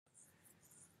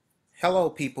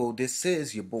Hello, people. This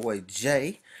is your boy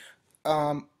Jay.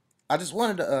 Um, I just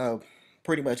wanted to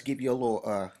pretty much give you a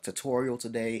little tutorial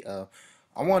today.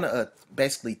 I want to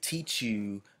basically teach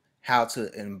you how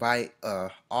to invite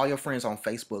all your friends on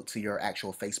Facebook to your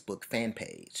actual Facebook fan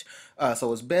page.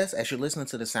 So it's best as you're listening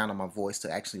to the sound of my voice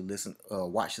to actually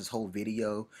watch this whole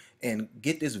video and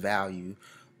get this value.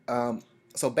 Um,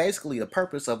 so basically, the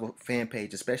purpose of a fan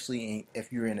page,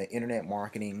 if you're in the internet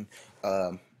marketing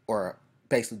or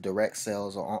basically direct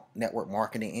sales or network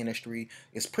marketing industry,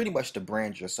 is pretty much to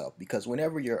brand yourself. Because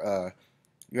whenever you're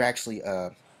actually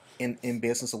in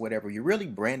business or whatever, you're really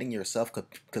branding yourself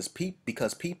because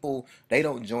people, they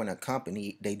don't join a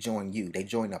company, they join you, they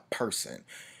join a person,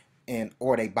 and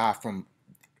or they buy from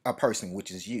a person,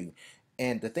 which is you.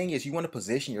 And the thing is, you want to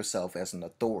position yourself as an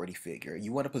authority figure.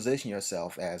 You want to position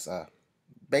yourself as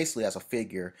basically as a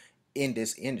figure in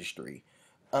this industry.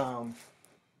 Um,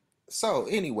 so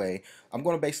anyway, I'm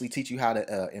going to basically teach you how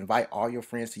to invite all your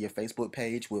friends to your Facebook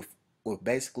page with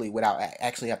basically without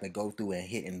actually having to go through and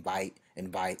hit invite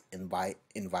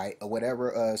or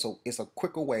whatever. So it's a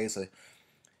quicker way, it's a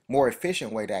more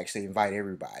efficient way to actually invite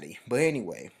everybody. But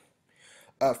anyway,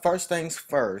 first things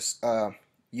first,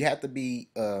 you have to be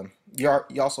you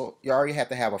already have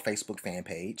to have a Facebook fan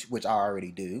page, which I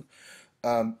already do.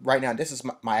 Right now, this is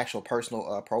my actual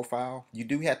personal profile. You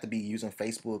do have to be using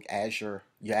Facebook as your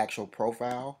actual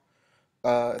profile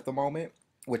at the moment,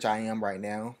 which I am right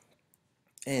now.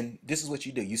 And this is what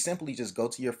you do. You simply just go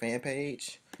to your fan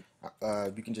page.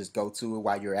 You can just go to it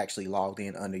while you're actually logged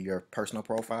in under your personal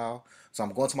profile. So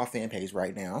I'm going to my fan page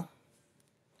right now.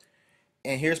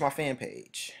 And here's my fan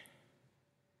page.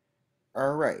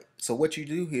 All right. So what you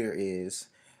do here is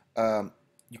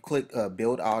you click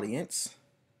build audience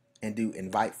and do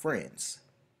invite friends.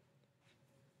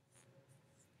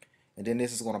 And then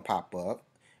this is going to pop up.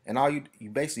 And you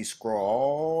basically scroll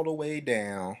all the way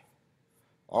down.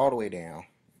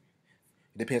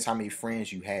 It depends how many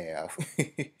friends you have.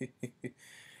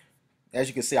 As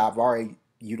you can see, I've already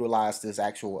utilized this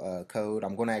actual code.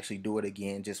 I'm going to actually do it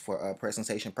again just for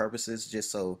presentation purposes,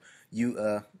 just so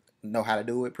you know how to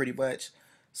do it pretty much.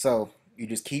 So you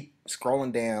just keep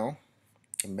scrolling down.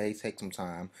 It may take some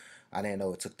time. I didn't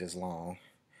know it took this long.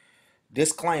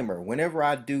 Disclaimer, whenever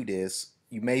I do this,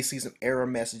 you may see some error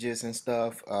messages and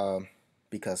stuff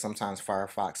because sometimes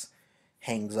Firefox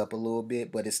hangs up a little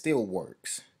bit, but it still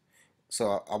works.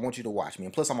 So I want you to watch me.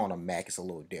 And plus, I'm on a Mac. It's a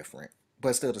little different,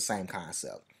 but still the same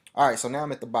concept. All right, so now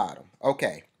I'm at the bottom.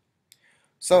 Okay,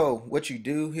 so what you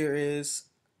do here is,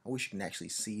 I wish you can actually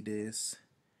see this.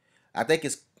 I think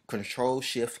it's Control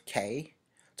Shift K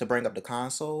to bring up the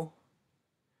console,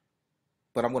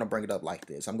 but I'm going to bring it up like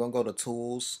this. I'm going to go to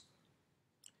Tools,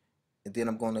 and then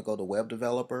I'm going to go to Web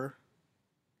Developer,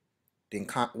 then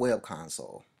Web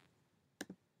Console.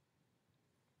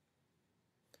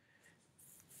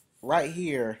 Right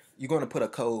here, you're going to put a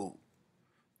code.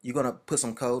 You're going to put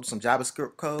some code, some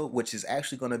JavaScript code, which is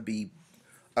actually going to be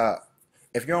uh,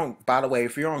 if you're on, by the way,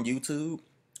 if you're on YouTube,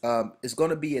 it's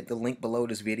going to be at the link below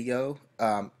this video.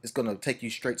 It's going to take you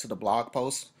straight to the blog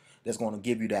post that's going to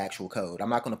give you the actual code. I'm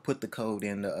not going to put the code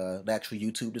in the actual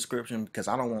YouTube description because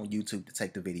I don't want YouTube to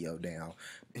take the video down.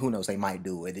 Who knows, they might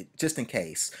do it, just in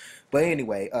case. But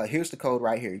anyway, here's the code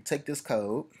right here. You take this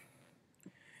code.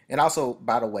 And also,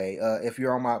 by the way, if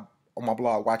you're on my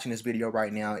blog watching this video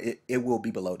right now, it will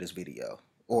be below this video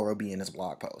or it'll be in this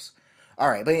blog post. All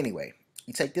right, but anyway,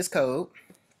 you take this code,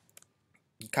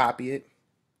 you copy it,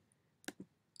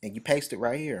 and you paste it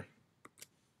right here.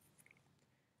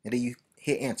 And then you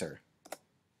hit enter.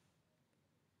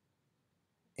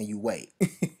 And you wait. And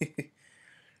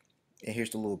here's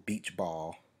the little beach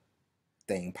ball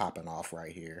thing popping off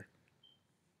right here.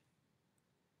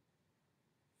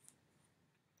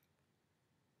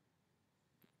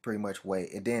 Pretty much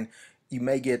wait. And then you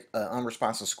may get an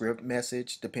unresponsive script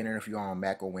message, depending if you're on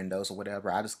Mac or Windows or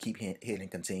whatever. I just keep hitting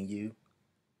continue.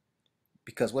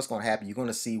 Because what's going to happen, you're going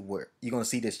to see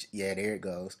this. Yeah, there it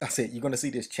goes. I said, you're going to see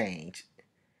this change.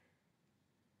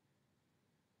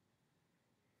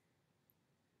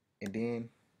 And then,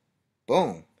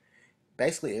 boom.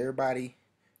 Basically, everybody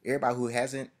who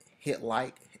hasn't hit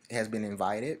like has been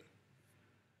invited.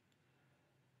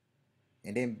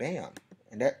 And then bam.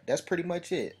 And that's pretty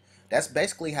much it. That's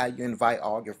basically how you invite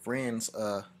all your friends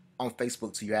on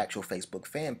Facebook to your actual Facebook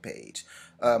fan page.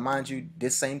 Mind you,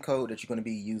 this same code that you're going to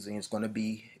be using is going to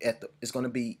be it's going to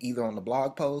be either on the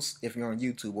blog post if you're on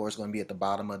YouTube, or it's going to be at the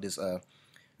bottom of this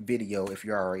video if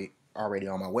you're already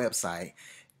on my website.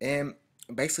 And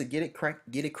basically get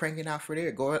it cranking out for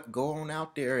there. Go on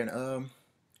out there and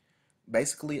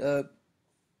basically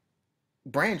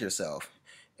brand yourself.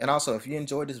 And also, if you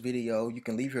enjoyed this video, you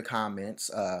can leave your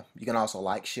comments. You can also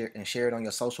like, share, and share it on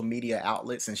your social media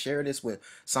outlets, and share this with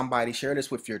somebody. Share this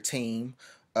with your team,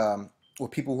 with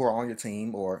people who are on your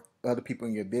team or other people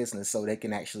in your business, so they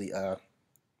can actually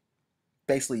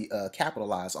basically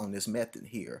capitalize on this method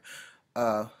here.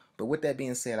 Uh, but with that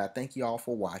being said, I thank you all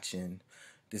for watching.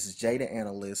 This is Jay the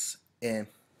Analyst, and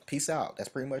peace out. That's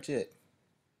pretty much it.